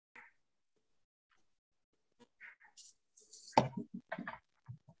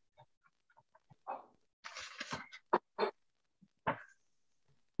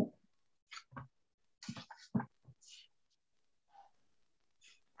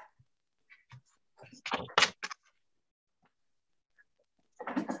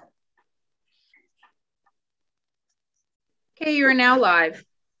Okay, you are now live.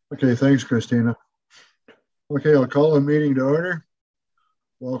 Okay, thanks, Christina. Okay, I'll call the meeting to order.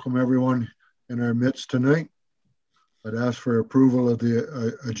 Welcome everyone in our midst tonight. I'd ask for approval of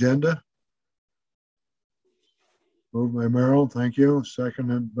the agenda. Moved by Merrill, thank you.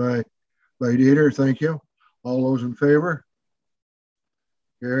 Seconded by Dieter, thank you. All those in favor?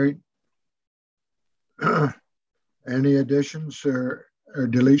 Carried. Any additions or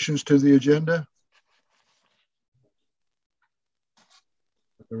deletions to the agenda?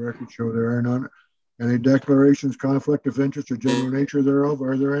 Let the record show there are none. Any declarations, conflict of interest, or general nature thereof?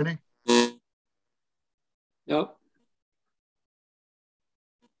 Are there any? Nope.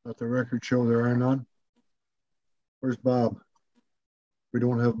 Let the record show there are none. Where's Bob? We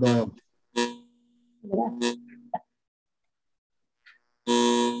don't have Bob.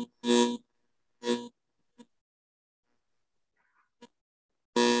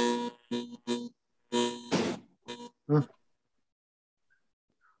 Huh?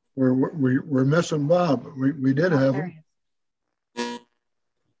 We're missing Bob. We did have him.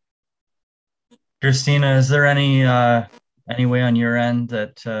 Christina, is there any way on your end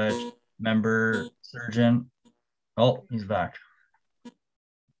that member Surgeon? Oh, he's back.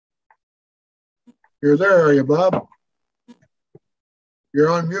 You're there, are you, Bob?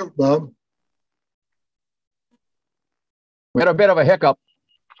 You're on mute, Bob. We had a bit of a hiccup.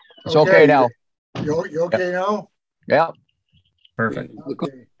 It's okay now. You okay now? Yeah. Perfect.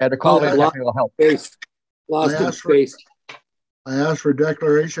 Okay. Had to call in technical help. Lost in space. I asked for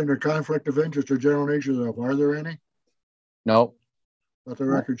declaration or conflict of interest or general nature thereof. Are there any? No. Let the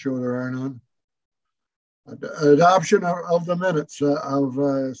record show there are none. Adoption of the minutes of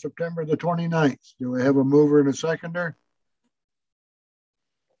September the 29th. Do we have a mover and a seconder?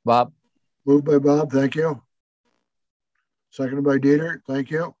 Bob. Moved by Bob, thank you. Seconded by Dieter, thank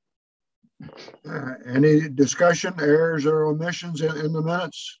you. Any discussion, errors, or omissions in the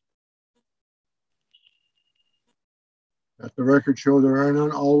minutes? Let the record show there are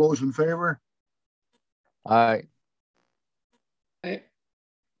none. All those in favor? Aye. Aye.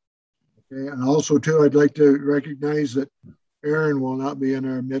 Okay, and also too, I'd like to recognize that Erin will not be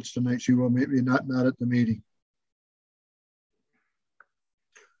in our midst tonight. She will maybe not at the meeting.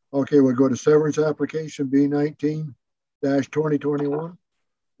 Okay, we'll go to severance application B19-2021.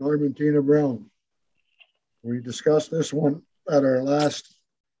 Norm and Tina Brown. We discussed this one at our last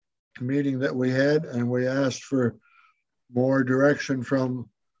meeting that we had, and we asked for more direction from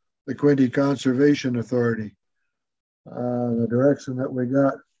the Quinte Conservation Authority. The direction that we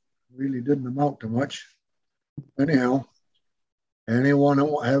got really didn't amount to much. Anyhow, anyone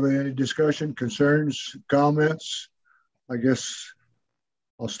have any discussion, concerns, comments? I guess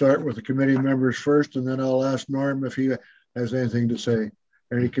I'll start with the committee members first, and then I'll ask Norm if he has anything to say.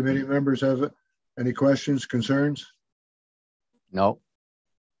 Any committee members have any questions, concerns? No.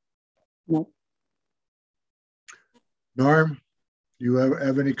 No. Norm, do you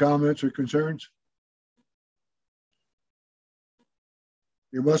have any comments or concerns?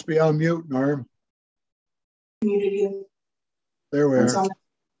 You must be on mute, Norm. Muted you. There we are.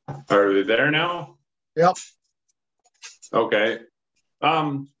 Are they there now? Yep. Okay.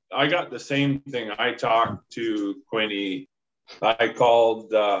 I got the same thing. I talked to Quinte. I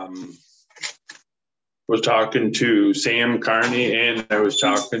called, was talking to Sam Carney, and I was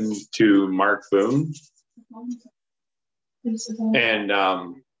talking to Mark Boone. And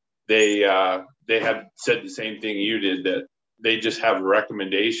they have said the same thing you did, that they just have a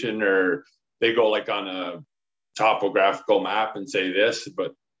recommendation, or they go like on a topographical map and say this,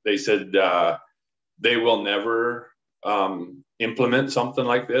 but they said they will never implement something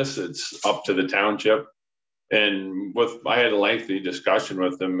like this. It's up to the township. And I had a lengthy discussion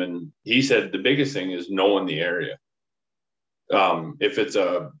with him, and he said the biggest thing is knowing the area. If it's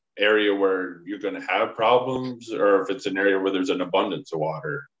a area where you're going to have problems, or if it's an area where there's an abundance of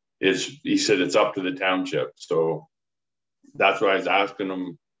water, he said it's up to the township. So that's what I was asking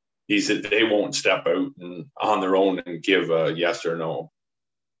him. He said they won't step out on their own and give a yes or no.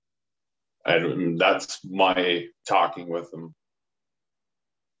 That's my talking with them.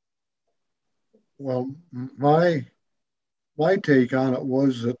 Well, my take on it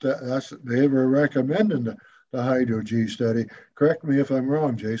was that they were recommending the Hydro G study. Correct me if I'm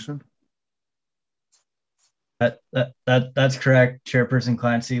wrong, Jason. That's correct, Chairperson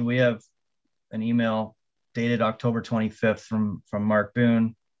Clancy. We have an email dated October 25th from Mark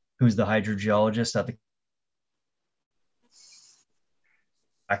Boone, who's the hydrogeologist at the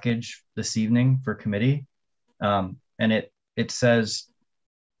package this evening for committee. And it says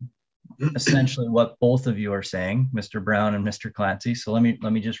essentially what both of you are saying, Mr. Brown and Mr. Clancy. So let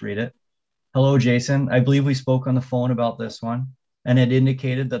me just read it. Hello, Jason. I believe we spoke on the phone about this one, and it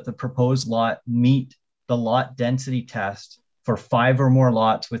indicated that the proposed lot meet the lot density test for 5 or more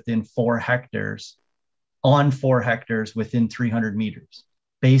lots within 4 hectares, on 4 hectares within 300 meters.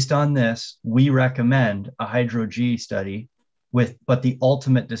 Based on this, we recommend a hydro-G study but the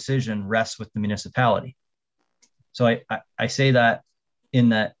ultimate decision rests with the municipality. So I say that in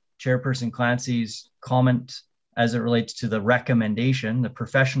that Chairperson Clancy's comment as it relates to the recommendation, the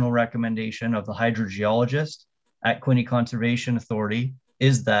professional recommendation of the hydrogeologist at Quinte Conservation Authority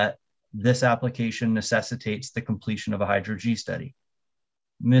is that this application necessitates the completion of a hydro-G study.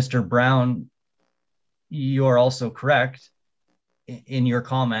 Mr. Brown, you're also correct in your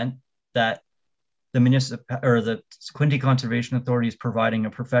comment that the Quinte Conservation Authority is providing a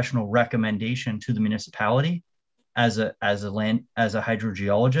professional recommendation to the municipality as a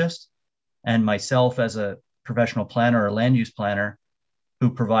hydrogeologist, and myself as a professional planner or land use planner who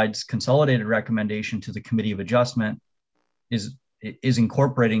provides consolidated recommendation to the Committee of Adjustment is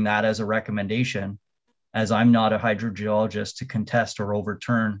incorporating that as a recommendation, as I'm not a hydrogeologist to contest or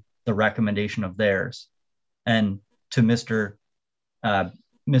overturn the recommendation of theirs. And to Mr.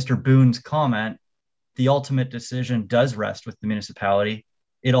 Boone's comment, the ultimate decision does rest with the municipality.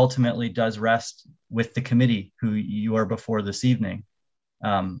 It ultimately does rest with the committee who you are before this evening.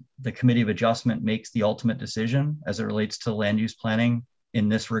 The Committee of Adjustment makes the ultimate decision as it relates to land use planning in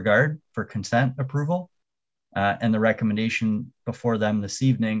this regard for consent approval. And the recommendation before them this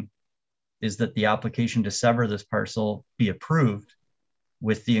evening is that the application to sever this parcel be approved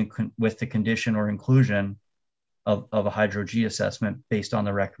with the condition or inclusion of a hydro-G assessment based on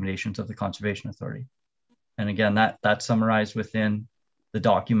the recommendations of the Conservation Authority. And again, that's summarized within the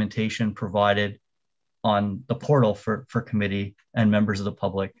documentation provided on the portal for committee and members of the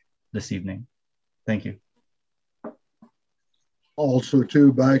public this evening. Thank you. Also,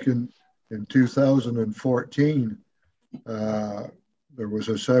 too, back in 2014, there was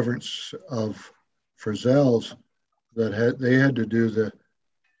a severance of Frizzell's that they had to do the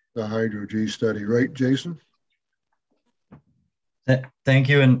hydro-G study, right, Jason? Thank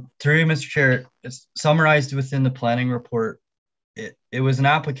you. And through you, Mr. Chair, it's summarized within the planning report. It was an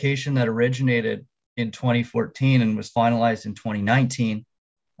application that originated in 2014 and was finalized in 2019.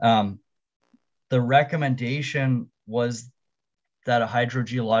 The recommendation was that a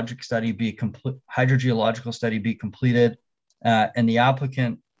hydrogeological study be completed, and the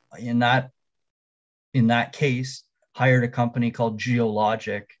applicant in that case hired a company called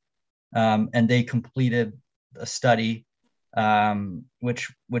Geologic, and they completed a study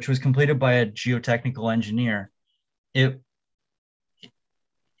which was completed by a geotechnical engineer.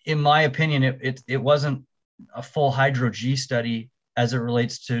 In my opinion, it wasn't a full hydro-G study as it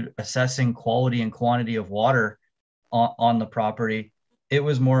relates to assessing quality and quantity of water on the property. It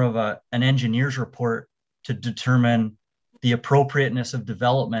was more of an engineer's report to determine the appropriateness of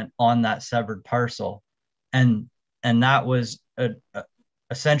development on that severed parcel. And that was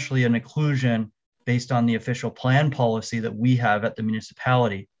essentially an inclusion based on the official plan policy that we have at the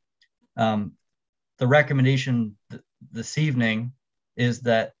municipality. The recommendation this evening is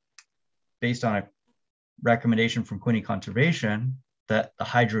that, based on a recommendation from Quinte Conservation, that the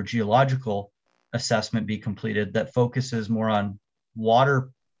hydrogeological assessment be completed that focuses more on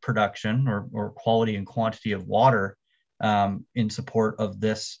water production or quality and quantity of water in support of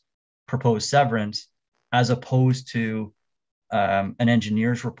this proposed severance, as opposed to an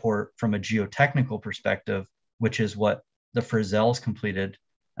engineer's report from a geotechnical perspective, which is what the Frizzell's completed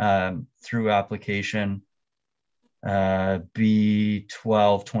through application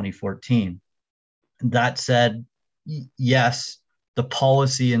B12-2014. That said, yes, the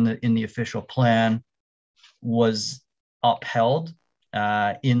policy in the official plan was upheld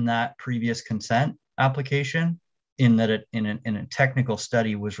in that previous consent application, in that a technical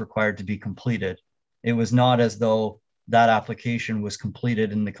study was required to be completed. It was not as though that application was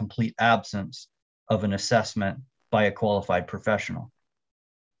completed in the complete absence of an assessment by a qualified professional.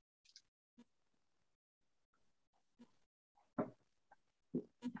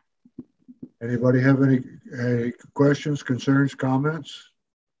 Anybody have any questions, concerns, comments?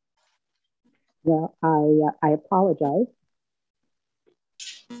 Well, I apologize.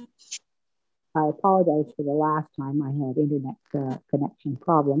 I apologize for the last time I had internet connection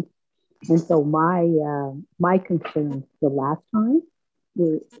problems. And so my concerns the last time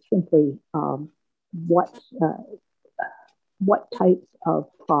were simply what types of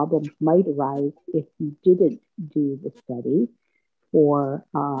problems might arise if you didn't do the study for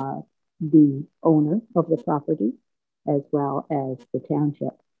the owner of the property as well as the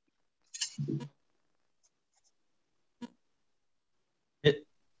township.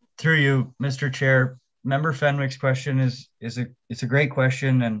 Through you, Mr. Chair, Member Fenwick's question is a great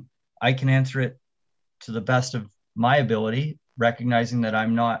question, and I can answer it to the best of my ability, recognizing that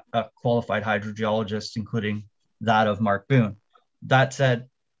I'm not a qualified hydrogeologist, including that of Mark Boone. That said,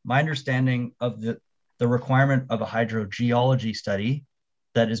 my understanding of the requirement of a hydrogeology study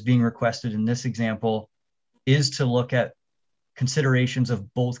that is being requested in this example is to look at considerations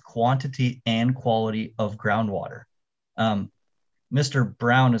of both quantity and quality of groundwater. Mr.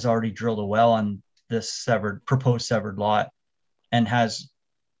 Brown has already drilled a well on this proposed severed lot and has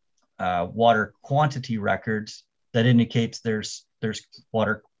water quantity records that indicates there's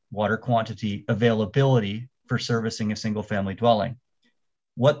water quantity availability for servicing a single family dwelling.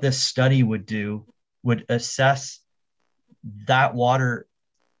 What this study would do would assess that water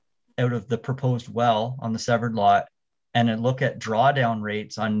out of the proposed well on the severed lot and then look at drawdown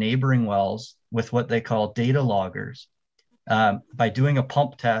rates on neighboring wells with what they call data loggers. By doing a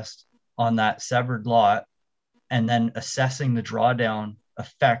pump test on that severed lot and then assessing the drawdown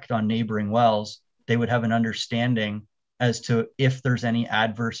effect on neighboring wells, they would have an understanding as to if there's any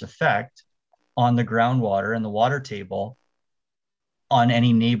adverse effect on the groundwater and the water table on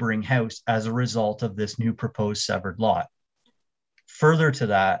any neighboring house as a result of this new proposed severed lot. Further to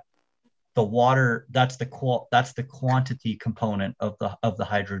that, the water, that's the quantity component of the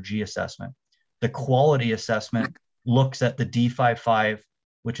hydro-G assessment. The quality assessment looks at the D55,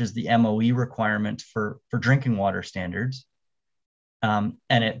 which is the MOE requirement for drinking water standards. And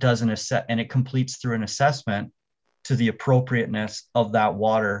it does it completes through an assessment to the appropriateness of that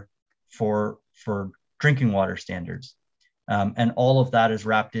water for drinking water standards. And all of that is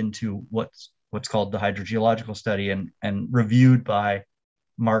wrapped into what's called the hydrogeological study and reviewed by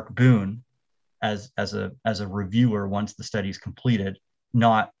Mark Boone as a reviewer once the study is completed,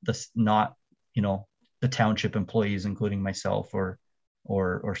 not the township employees, including myself or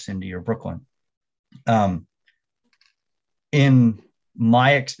Cindy or Brooklyn. In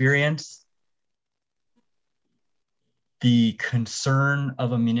my experience, the concern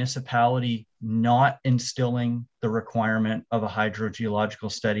of a municipality not instilling the requirement of a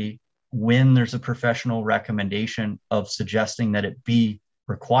hydrogeological study when there's a professional recommendation of suggesting that it be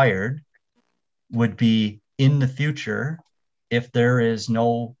required would be in the future if there is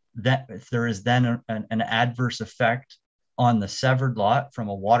then an adverse effect on the severed lot from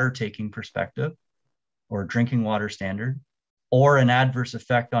a water taking perspective or drinking water standard, or an adverse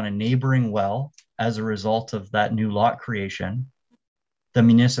effect on a neighboring well as a result of that new lot creation, the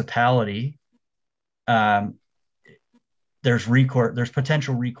municipality, there's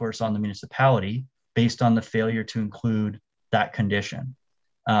potential recourse on the municipality based on the failure to include that condition.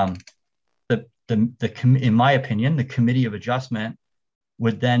 In my opinion, the committee of adjustment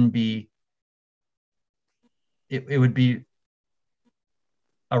would then be, it would be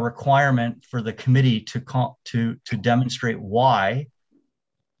a requirement for the committee to demonstrate why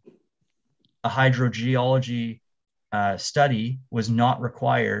a hydrogeology study was not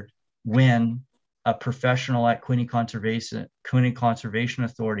required when a professional at Quinte Conservation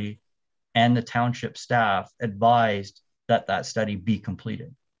Authority and the township staff advised that study be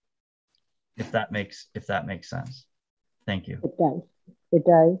completed. If that makes sense. Thank you. It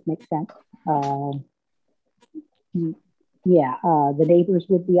does make sense. The neighbors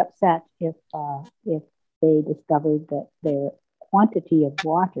would be upset if they discovered that their quantity of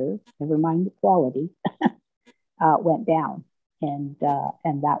water, never mind the quality, went down, and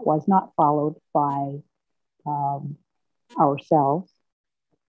that was not followed by ourselves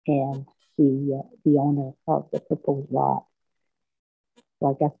and the owner of the proposed lot. So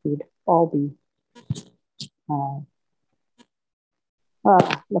I guess we'd all be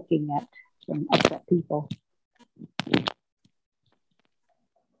looking at some upset people.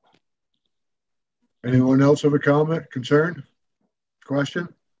 Anyone else have a comment, concern, question?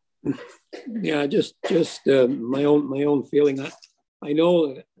 Yeah, just my own feeling. I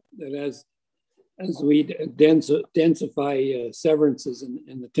know that as we densify severances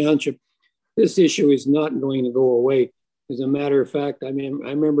in the township, this issue is not going to go away. As a matter of fact, I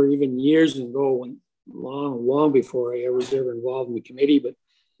remember even years ago, when long before I was ever involved in the committee, but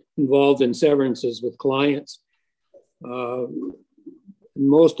involved in severances with clients.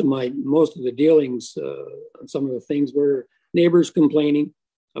 Most of the dealings on some of the things were neighbors complaining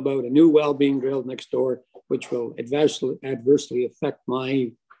about a new well being drilled next door, which will adversely affect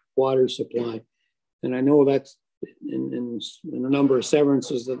my water supply. And I know that's in a number of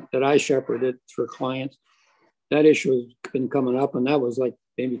severances that I shepherded for clients. That issue has been coming up, and that was like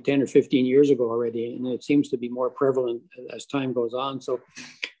maybe 10 or 15 years ago already. And it seems to be more prevalent as time goes on. So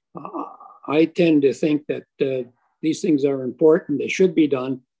I tend to think that these things are important. They should be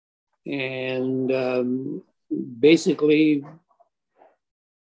done. And basically,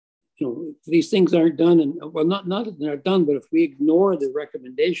 if these things aren't done, and well, not that they're done, but if we ignore the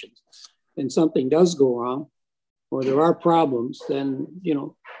recommendations and something does go wrong, or there are problems, then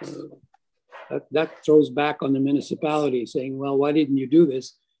that throws back on the municipality, saying, "Well, why didn't you do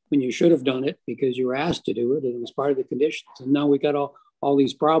this when you should have done it because you were asked to do it and it was part of the conditions?" And now we got all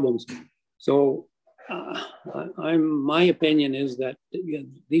these problems. So, my opinion is that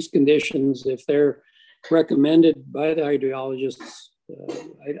these conditions, if they're recommended by the hydrologists,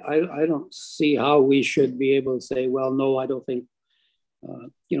 I don't see how we should be able to say, well, no, I don't think,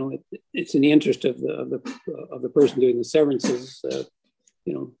 it's in the interest of the person doing the severances,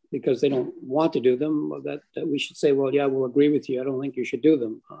 because they don't want to do them, that we should say, well, yeah, we'll agree with you. I don't think you should do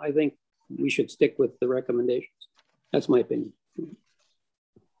them. I think we should stick with the recommendations. That's my opinion.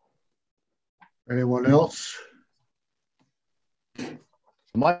 Anyone else?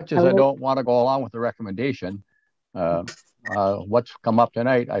 As much as I don't want to go along with the recommendation, what's come up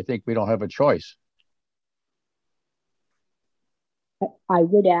tonight, I think we don't have a choice. I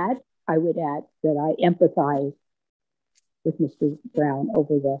would add that I empathize with Mr. Brown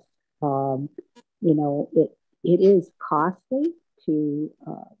over this. It is costly to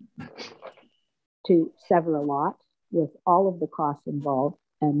sever a lot with all of the costs involved,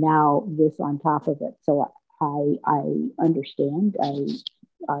 and now this on top of it. So I understand.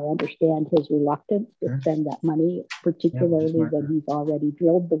 I understand his reluctance to spend that money, particularly when he's already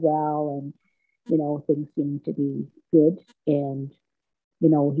drilled the well and, things seem to be good. And,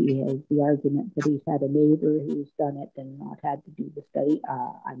 he has the argument that he's had a neighbor who's done it and not had to do the study.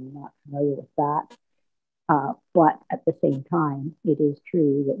 I'm not familiar with that. But at the same time, it is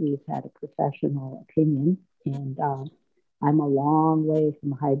true that we've had a professional opinion, and I'm a long way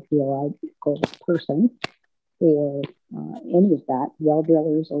from a hydrological person or any of that, well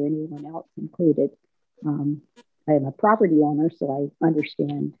drillers or anyone else included. I am a property owner, so I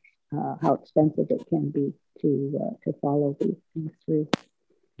understand how expensive it can be to follow these things through.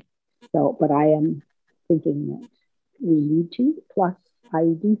 So, but I am thinking that we need to. Plus, I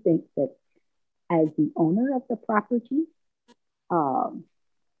do think that as the owner of the property,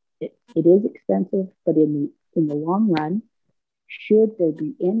 it is expensive, but in the long run, should there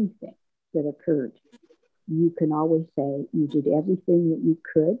be anything that occurred, you can always say you did everything that you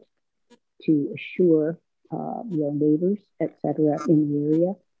could to assure your neighbors, etc., in the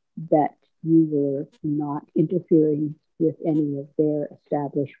area that you were not interfering with any of their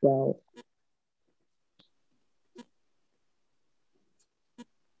established wells.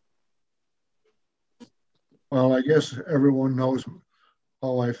 Well, I guess everyone knows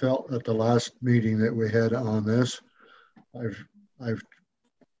how I felt at the last meeting that we had on this. I've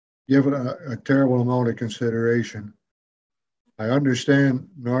given a terrible amount of consideration. I understand,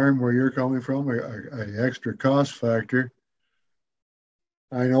 Norm, where you're coming from, an extra cost factor.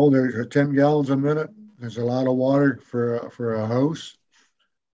 I know there's 10 gallons a minute. There's a lot of water for a house,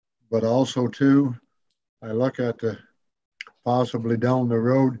 but also too, I look at the possibly down the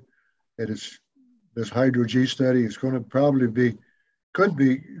road, this hydro-G study is going to could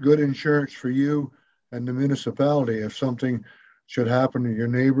be good insurance for you and the municipality if something should happen to your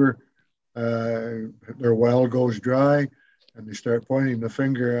neighbor, their well goes dry, and they start pointing the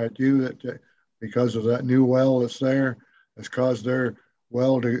finger at you that because of that new well that's there has caused their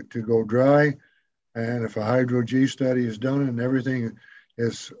well to go dry. And if a hydro-G study is done and everything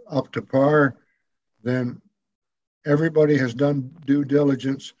is up to par, then everybody has done due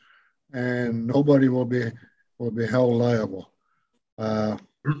diligence and nobody will be held liable. Like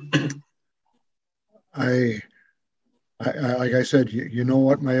I said, you know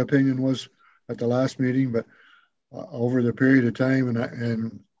what my opinion was at the last meeting, but over the period of time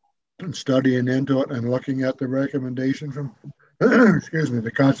and studying into it and looking at the recommendation from, excuse me, the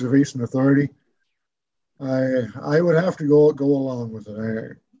Conservation Authority, I would have to go along with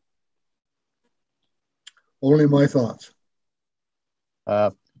it. Only my thoughts.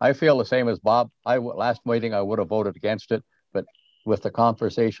 I feel the same as Bob. Last meeting I would have voted against it, but with the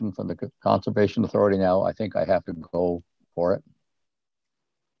conversation from the Conservation Authority now, I think I have to go for it.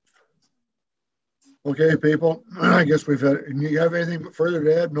 Okay, people. I guess we've had. You have anything further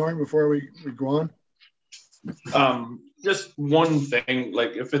to add, Norm, before we go on? Just one thing,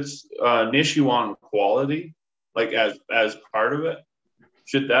 like if it's an issue on quality, like as part of it,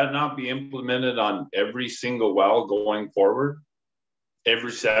 should that not be implemented on every single well going forward,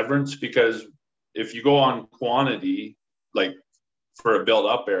 every severance? Because if you go on quantity, like for a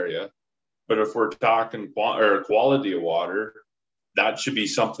built-up area, but if we're talking quality of water, that should be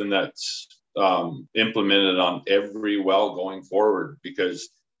something that's implemented on every well going forward, because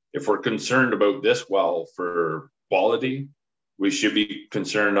if we're concerned about this well for quality, we should be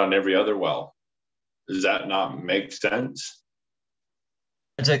concerned on every other well. Does that not make sense?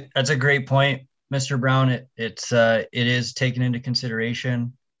 That's a great point, Mr. Brown. It is taken into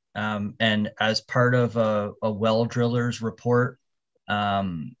consideration, and as part of a well driller's report,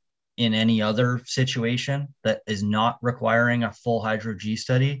 in any other situation that is not requiring a full hydro G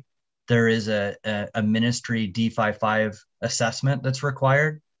study, there is a ministry D55 assessment that's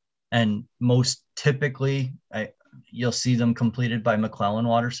required, and most typically you'll see them completed by McClellan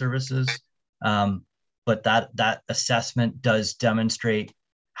Water Services. But that assessment does demonstrate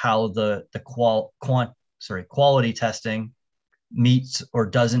how the quality testing meets or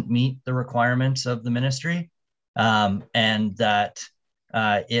doesn't meet the requirements of the ministry, and that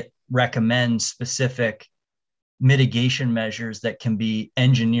it recommends specific mitigation measures that can be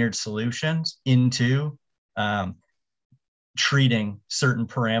engineered solutions into treating certain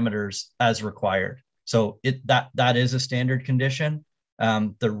parameters as required. So that is a standard condition.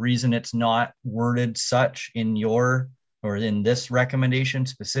 The reason it's not worded such in this recommendation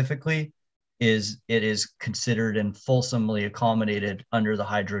specifically is it is considered and fulsomely accommodated under the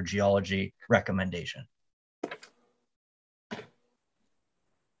hydrogeology recommendation.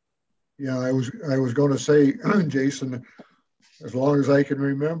 Yeah, I was going to say, Jason, as long as I can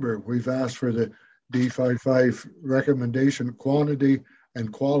remember, we've asked for the D55 recommendation, quantity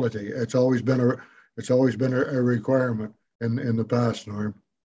and quality. It's always been a requirement in the past, Norm.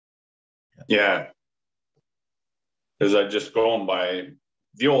 Yeah, because I just going by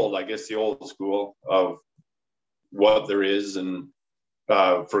the old school of what there is, and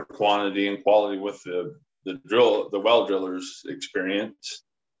for quantity and quality with the well drillers experience.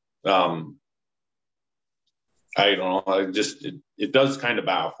 I don't know. It does kind of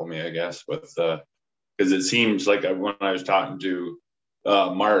baffle me, I guess, with because it seems like when I was talking to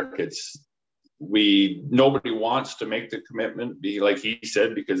Mark, nobody wants to make the commitment, be like he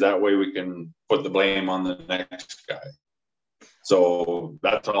said, because that way we can put the blame on the next guy. So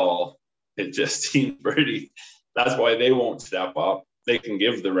that's all. It just seems that's why they won't step up. They can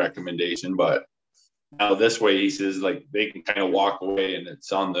give the recommendation, but now this way he says like they can kind of walk away, and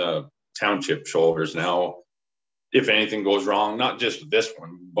it's on the township shoulders now. If anything goes wrong, not just this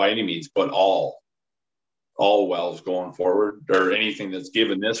one by any means, but all wells going forward, or anything that's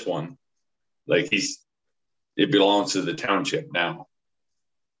given this one, like it belongs to the township now.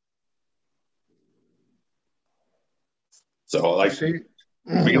 So like we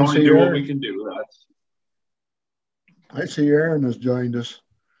can only do what we can do. I see Aaron has joined us.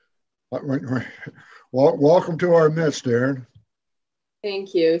 Welcome to our midst, Aaron.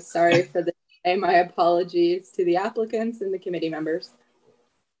 Thank you. Sorry for the delay. My apologies to the applicants and the committee members.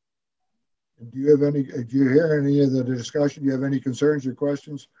 Do you hear any of the discussion? Do you have any concerns or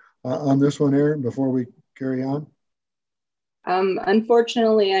questions on this one, Aaron, before we carry on?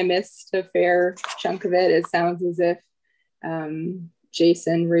 Unfortunately, I missed a fair chunk of it. It sounds as if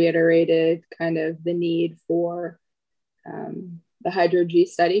Jason reiterated kind of the need for the hydro G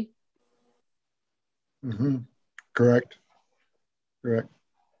study. Mm-hmm. Correct.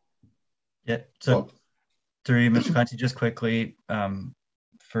 Yeah. So through you, Mr. Clancy, just quickly,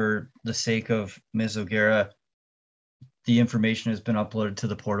 for the sake of Ms. O'Gara, the information has been uploaded to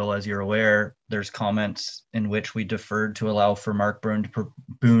the portal. As you're aware, there's comments in which we deferred to allow for Mark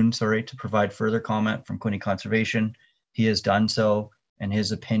Boone to provide further comment from Quinte Conservation. He has done so, and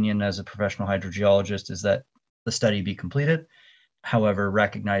his opinion as a professional hydrogeologist is that the study be completed. However,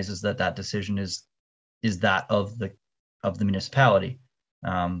 recognizes that decision is that of the municipality,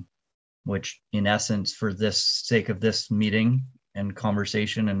 which in essence, for this sake of this meeting and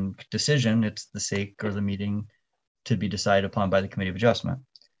conversation and decision, it's the sake or the meeting to be decided upon by the Committee of Adjustment.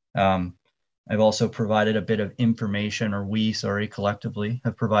 I've also provided a bit of information, or we, collectively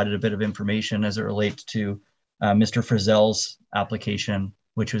have provided a bit of information as it relates to Mr. Frizzell's application,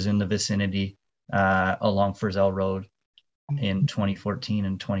 which was in the vicinity along Frizzell Road in 2014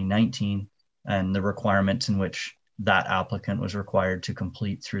 and 2019, and the requirements in which that applicant was required to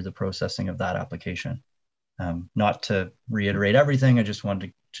complete through the processing of that application. Not to reiterate everything, I just wanted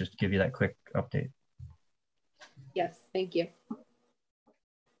to just give you that quick update. Yes, thank you.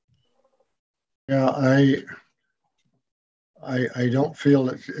 Yeah, I don't feel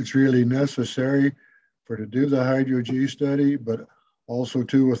it's really necessary to do the hydro G study, but also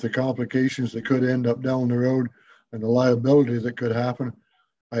too with the complications that could end up down the road and the liability that could happen.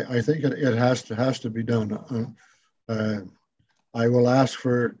 I think it has to be done. I will ask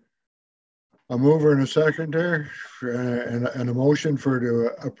for a mover and a seconder and a motion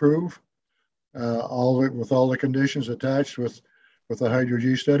to approve all of it with all the conditions attached with with the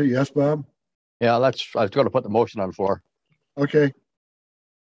Hydro-G study. Yes, Bob? Yeah, I was going to put the motion on the floor. Okay.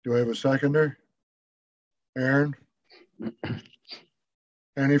 Do I have a seconder? Aaron?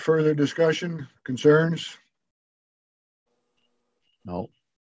 Any further discussion, concerns? No.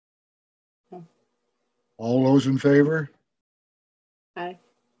 All those in favor? Aye.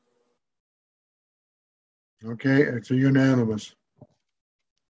 Okay, it's a unanimous.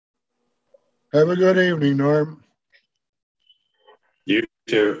 Have a good evening, Norm. You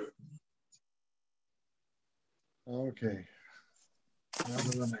too. Okay. Now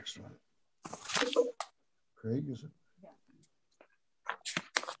to the next one. Craig, is it?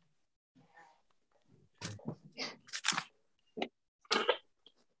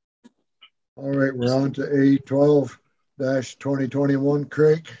 All right, we're on to A12-2021.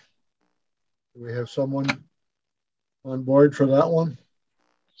 Craig, do we have someone on board for that one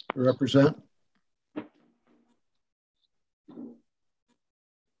to represent?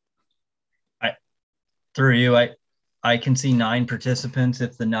 Through you, I can see 9 participants.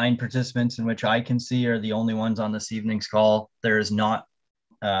 If the 9 participants in which I can see are the only ones on this evening's call, there is not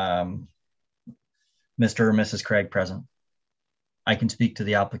Mr. or Mrs. Craig present. I can speak to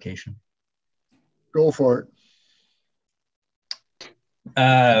the application. Go for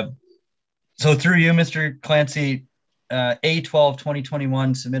it. So through you, Mr. Clancy,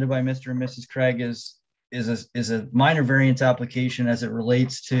 A12-2021 submitted by Mr. and Mrs. Craig is a minor variance application as it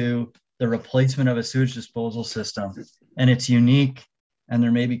relates to the replacement of a sewage disposal system. And it's unique, and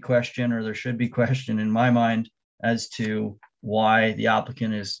there may be question, or there should be question in my mind, as to why the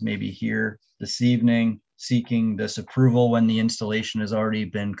applicant is maybe here this evening seeking this approval when the installation has already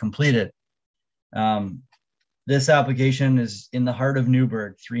been completed. This application is in the heart of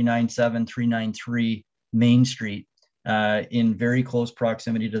Newburgh, 397-393 Main Street, in very close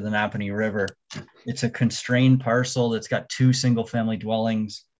proximity to the Napanee River. It's a constrained parcel that's got 2 single-family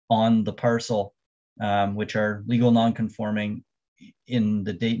dwellings on the parcel, which are legal non-conforming in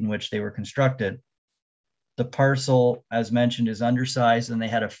the date in which they were constructed. The parcel, as mentioned, is undersized, and they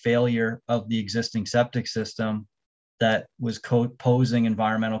had a failure of the existing septic system that was posing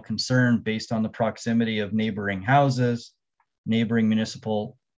environmental concern based on the proximity of neighboring houses, neighboring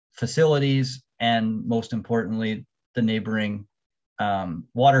municipal facilities, and most importantly, the neighboring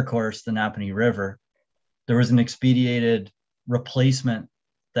watercourse, the Napanee River. There was an expedited replacement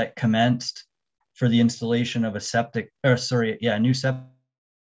that commenced for the installation of a new septic.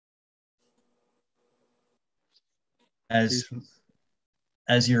 As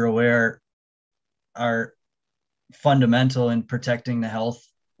you're aware, are fundamental in protecting the health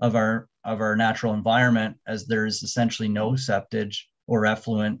of our natural environment, as there is essentially no septage or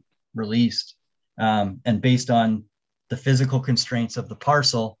effluent released. And based on the physical constraints of the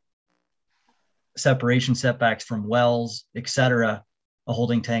parcel, separation setbacks from wells, etc., a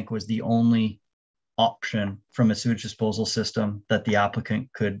holding tank was the only option from a sewage disposal system that the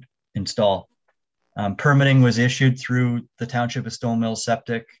applicant could install. Permitting was issued through the Township of Stone Mills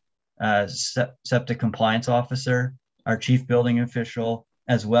septic compliance officer, our chief building official,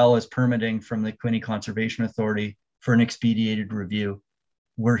 as well as permitting from the Quinte Conservation Authority for an expedited review.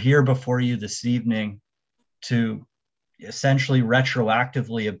 We're here before you this evening to essentially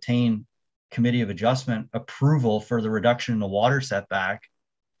retroactively obtain Committee of Adjustment approval for the reduction in the water setback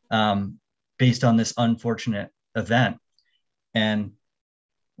based on this unfortunate event. And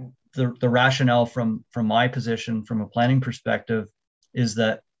the rationale from my position, from a planning perspective, is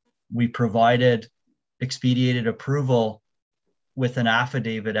that we provided expedited approval with an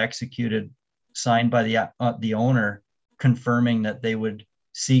affidavit executed, signed by the owner, confirming that they would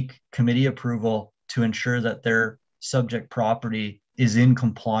seek committee approval to ensure that their subject property is in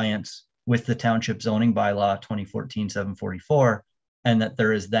compliance with the Township Zoning Bylaw 2014-744, and that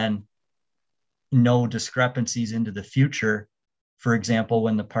there is then no discrepancies into the future. For example,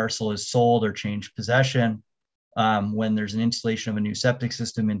 when the parcel is sold or changed possession, when there's an installation of a new septic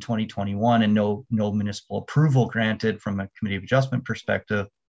system in 2021 and no municipal approval granted from a Committee of Adjustment perspective,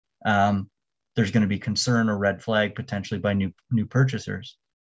 there's going to be concern or red flag potentially by new purchasers.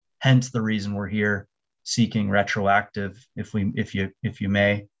 Hence the reason we're here seeking retroactive, if you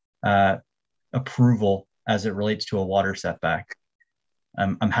may, approval as it relates to a water setback.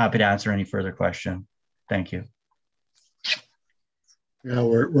 I'm happy to answer any further question. Thank you. Yeah,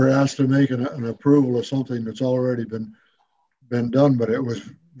 we're asked to make an approval of something that's already been done, but it was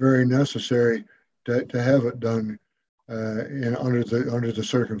very necessary to have it done under the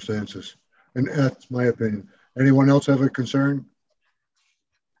circumstances. And that's my opinion. Anyone else have a concern?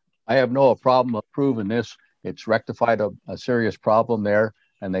 I have no problem approving this. It's rectified a serious problem there,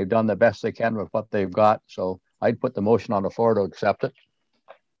 and they've done the best they can with what they've got. So I'd put the motion on the floor to accept it.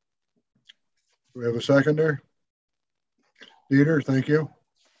 Do we have a seconder? Peter, thank you.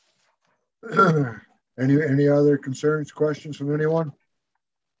 Any other concerns, questions from anyone?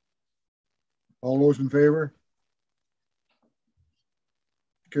 All those in favor?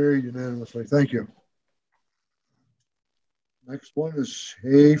 Carried unanimously. Thank you. Next one is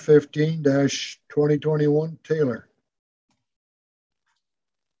A15-2021 Taylor.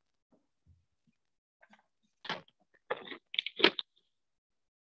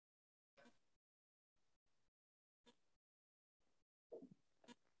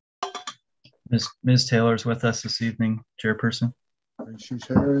 Ms. Taylor's with us this evening, Chairperson. And she's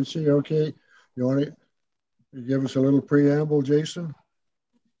here, is she? Okay. You want to give us a little preamble, Jason?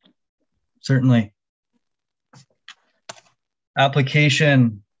 Certainly.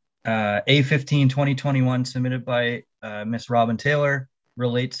 Application A15-2021 submitted by Ms. Robin Taylor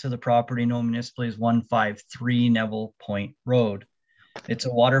relates to the property known municipally as 153 Neville Point Road. It's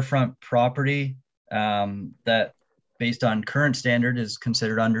a waterfront property that, based on current standard, is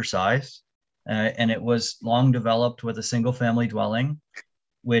considered undersized. And it was long developed with a single family dwelling,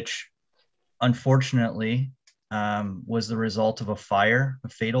 which unfortunately was the result of a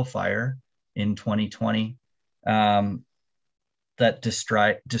fatal fire in 2020 that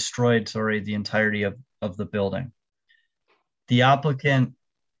destroyed the entirety of the building. The applicant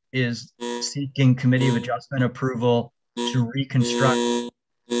is seeking Committee of Adjustment approval to reconstruct,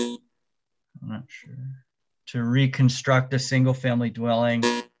 a single family dwelling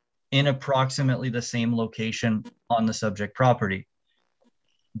in approximately the same location on the subject property.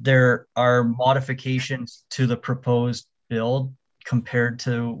 There are modifications to the proposed build compared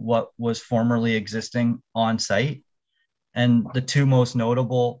to what was formerly existing on site. And the two most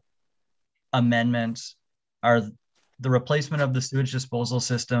notable amendments are the replacement of the sewage disposal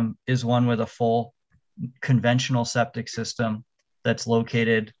system is one with a full conventional septic system that's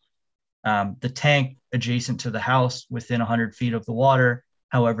located, the tank adjacent to the house within 100 feet of the water.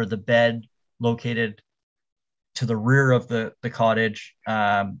 However, the bed located to the rear of the cottage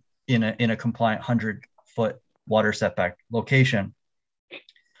in a compliant 100-foot water setback location.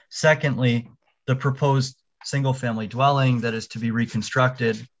 Secondly, the proposed single-family dwelling that is to be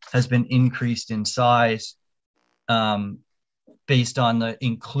reconstructed has been increased in size based on the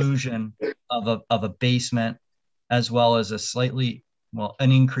inclusion of a basement, as well as an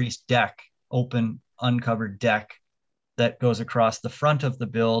increased deck, open, uncovered deck that goes across the front of the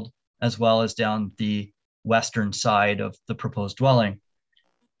build, as well as down the western side of the proposed dwelling.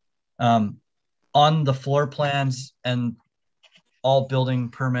 On the floor plans and all building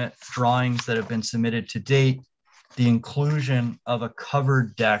permit drawings that have been submitted to date, the inclusion of a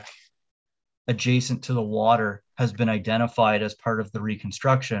covered deck adjacent to the water has been identified as part of the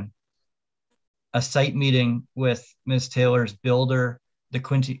reconstruction. A site meeting with Ms. Taylor's builder, the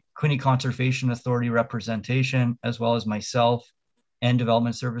Quinte Conservation Authority representation, as well as myself and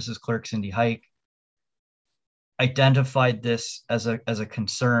Development Services Clerk Cindy Hike, identified this as a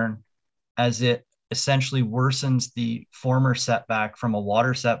concern, as it essentially worsens the former setback from a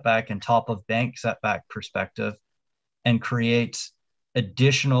water setback and top of bank setback perspective and creates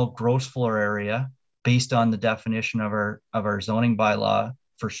additional gross floor area based on the definition of our zoning bylaw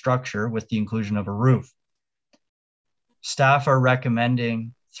for structure with the inclusion of a roof. Staff are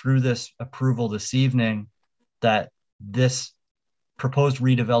recommending through this approval this evening that this proposed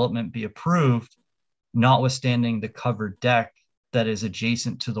redevelopment be approved, notwithstanding the covered deck that is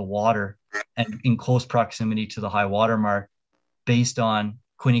adjacent to the water and in close proximity to the high water mark, based on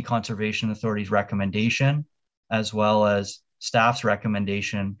Quinte Conservation Authority's recommendation, as well as staff's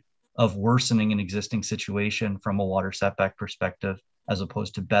recommendation of worsening an existing situation from a water setback perspective, as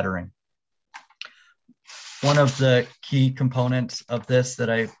opposed to bettering. One of the key components of this that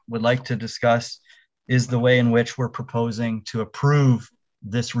I would like to discuss is the way in which we're proposing to approve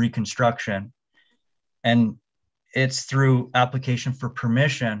this reconstruction. And it's through application for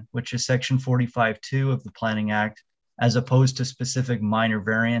permission, which is section 45(2) of the Planning Act, as opposed to specific minor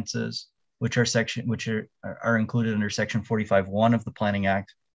variances, which are included under section 45(1) of the Planning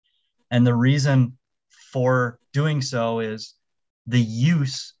Act. And the reason for doing so is the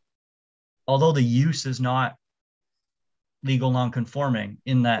use, although the use is not legal non-conforming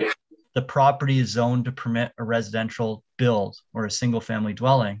in that the property is zoned to permit a residential build or a single family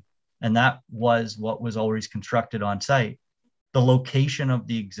dwelling, and that was what was always constructed on site. The location of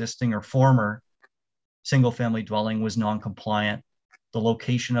the existing or former single family dwelling was non-compliant. The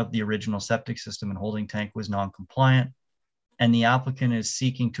location of the original septic system and holding tank was non-compliant, and the applicant is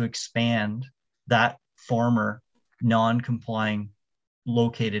seeking to expand that former non-complying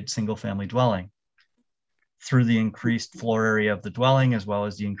located single family dwelling. through the increased floor area of the dwelling, as well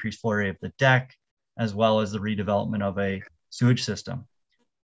as the increased floor area of the deck, as well as the redevelopment of a sewage system.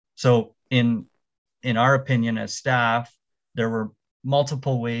 So in our opinion as staff, there were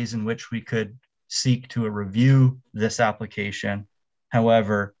multiple ways in which we could seek to review this application.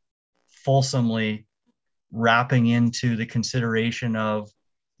 However, fulsomely wrapping into the consideration of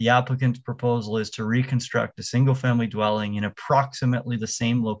the applicant's proposal is to reconstruct a single family dwelling in approximately the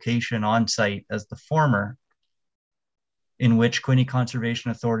same location on site as the former, in which Quinte Conservation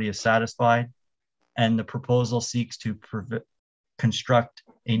Authority is satisfied, and the proposal seeks to construct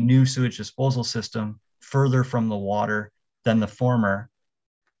a new sewage disposal system further from the water than the former.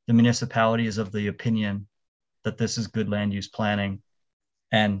 The municipality is of the opinion that this is good land use planning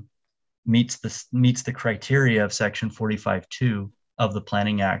and meets the criteria of section 45(2) of the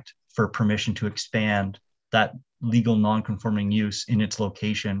Planning Act for permission to expand that legal non-conforming use in its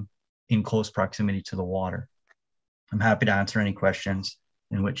location in close proximity to the water. I'm happy to answer any questions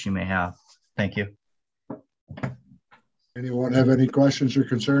in which you may have. Thank you. Anyone have any questions or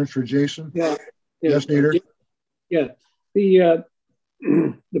concerns for Jason? Yeah. Yes, Peter. Yeah. The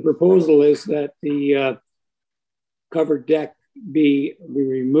proposal is that the covered deck be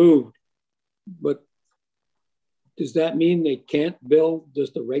removed, but does that mean they can't build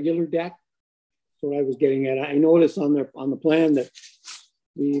just a regular deck? That's what I was getting at. I noticed on the plan that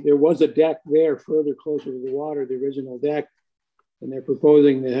there was a deck there further closer to the water, the original deck, and they're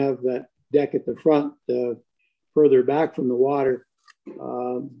proposing to have that deck at the front further back from the water.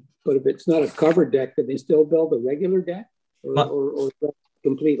 But if it's not a covered deck, can they still build a regular deck, or is that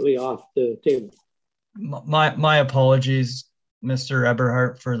completely off the table? My apologies, Mr.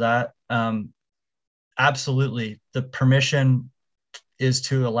 Eberhardt, for that. Absolutely. The permission is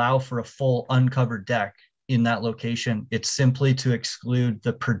to allow for a full uncovered deck in that location. It's simply to exclude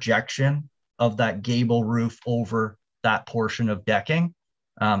the projection of that gable roof over that portion of decking.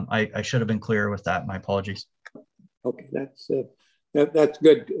 I should have been clearer with that. My apologies. Okay, that's good.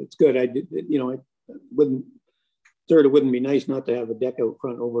 It's good. I did, it wouldn't be nice not to have a deck out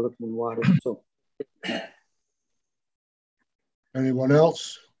front overlooking the water. So, anyone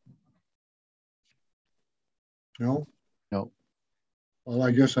else? No. No. Well,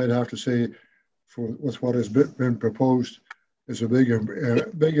 I guess I'd have to say, with what has been proposed, is a big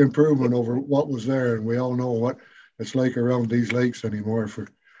improvement over what was there, and we all know what it's like around these lakes anymore for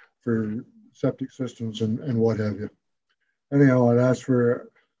septic systems and what have you. Anyhow, I'd ask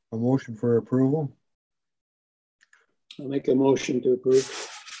for a motion for approval. I'll make a motion to approve.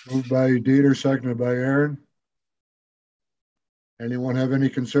 Moved by Dieter, seconded by Aaron. Anyone have any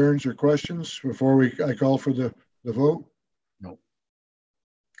concerns or questions before I call for the vote? No.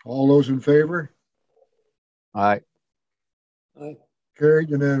 All those in favor? Aye. Aye. Carried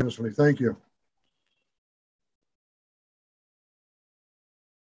unanimously. Thank you.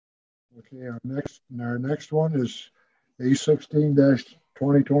 Okay, our next one is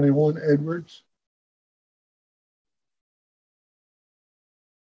A16-2021 Edwards.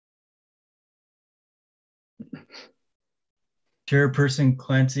 Chairperson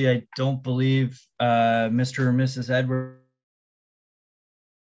Clancy, I don't believe Mr. or Mrs. Edwards.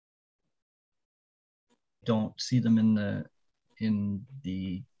 Don't see them in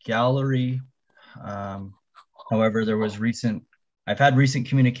the gallery. However, I've had recent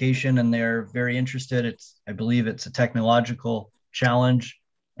communication and they're very interested. I believe it's a technological challenge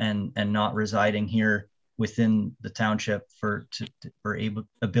and not residing here within the township for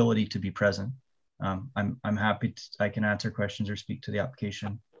ability to be present. I'm happy I can answer questions or speak to the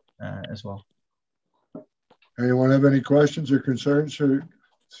application as well. Anyone have any questions or concerns through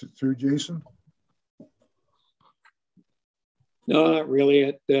Jason? No, not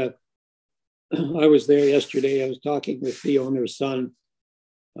really. I was there yesterday. I was talking with the owner's son,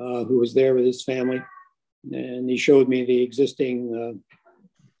 who was there with his family, and he showed me the existing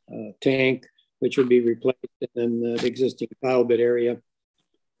tank, which would be replaced, and then the existing pile bit area,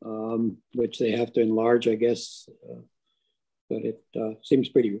 which they have to enlarge, I guess. But it seems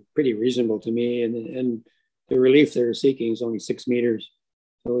pretty reasonable to me, and the relief they're seeking is only 6 meters,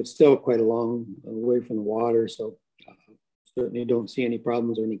 so it's still quite a long way from the water. So. Certainly don't see any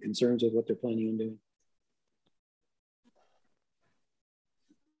problems or any concerns with what they're planning on doing.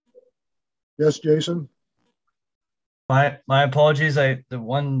 Yes, Jason. My apologies. The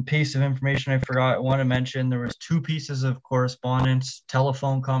one piece of information I forgot I want to mention, there was 2 pieces of correspondence,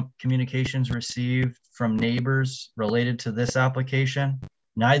 telephone communications received from neighbors related to this application,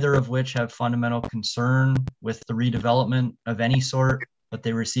 neither of which have fundamental concern with the redevelopment of any sort, but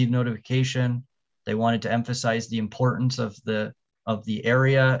they received notification. They wanted to emphasize the importance of the of the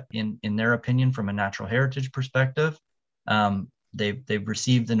area in their opinion from a natural heritage perspective. They've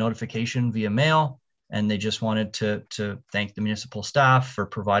received the notification via mail, and they just wanted to thank the municipal staff for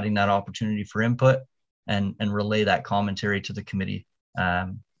providing that opportunity for input and relay that commentary to the committee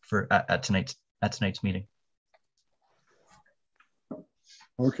at tonight's meeting.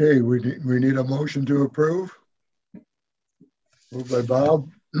 Okay, we need a motion to approve. Moved by Bob,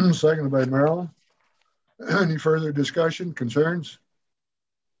 seconded by Marilyn. Any further discussion, concerns?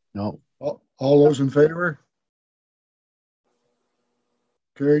 No. All those in favor?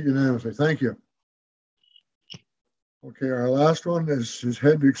 Carried unanimously. Thank you. Okay, our last one is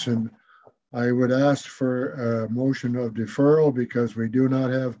Hendrickson. I would ask for a motion of deferral because we do not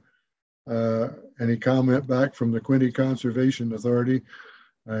have any comment back from the Quinte Conservation Authority.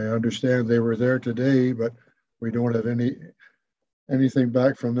 I understand they were there today, but we don't have anything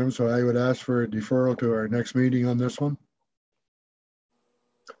back from them. So I would ask for a deferral to our next meeting on this one.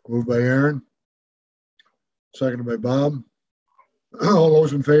 Moved by Aaron, seconded by Bob. All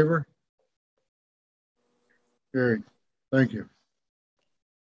those in favor? Carried. Thank you.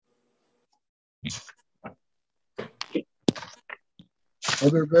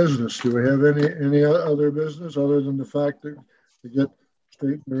 Other business. Do we have any other business other than the fact that to get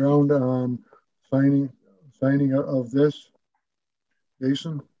straightened around on signing of this?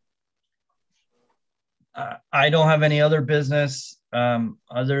 Jason? I don't have any other business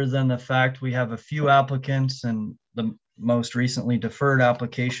other than the fact we have a few applicants, and the most recently deferred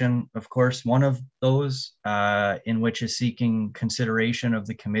application, of course, one of those in which is seeking consideration of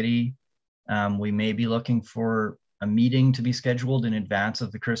the committee. We may be looking for a meeting to be scheduled in advance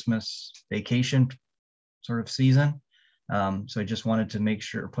of the Christmas vacation sort of season. So I just wanted to make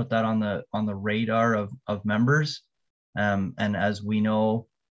sure, put that on the radar of members. And as we know,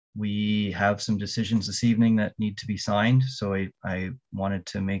 we have some decisions this evening that need to be signed. So I wanted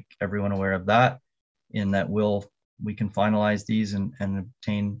to make everyone aware of that, in that we can finalize these and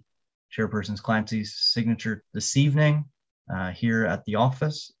obtain Chairperson Clancy's signature this evening here at the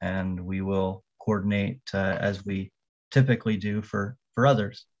office, and we will coordinate as we typically do for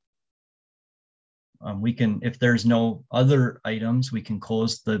others. We can, if there's no other items, we can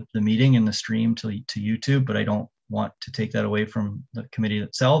close the meeting and the stream to YouTube, but I don't want to take that away from the committee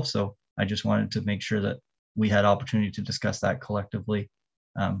itself. So I just wanted to make sure that we had opportunity to discuss that collectively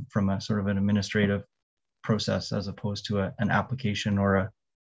from a sort of an administrative process, as opposed to an application or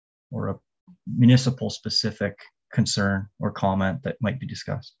a municipal specific concern or comment that might be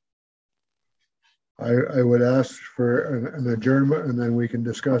discussed. I would ask for an adjournment, and then we can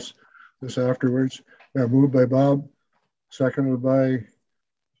discuss this afterwards. Now, moved by Bob, seconded by,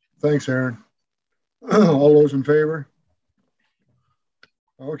 thanks, Aaron. All those in favor?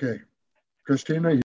 Okay. Christina,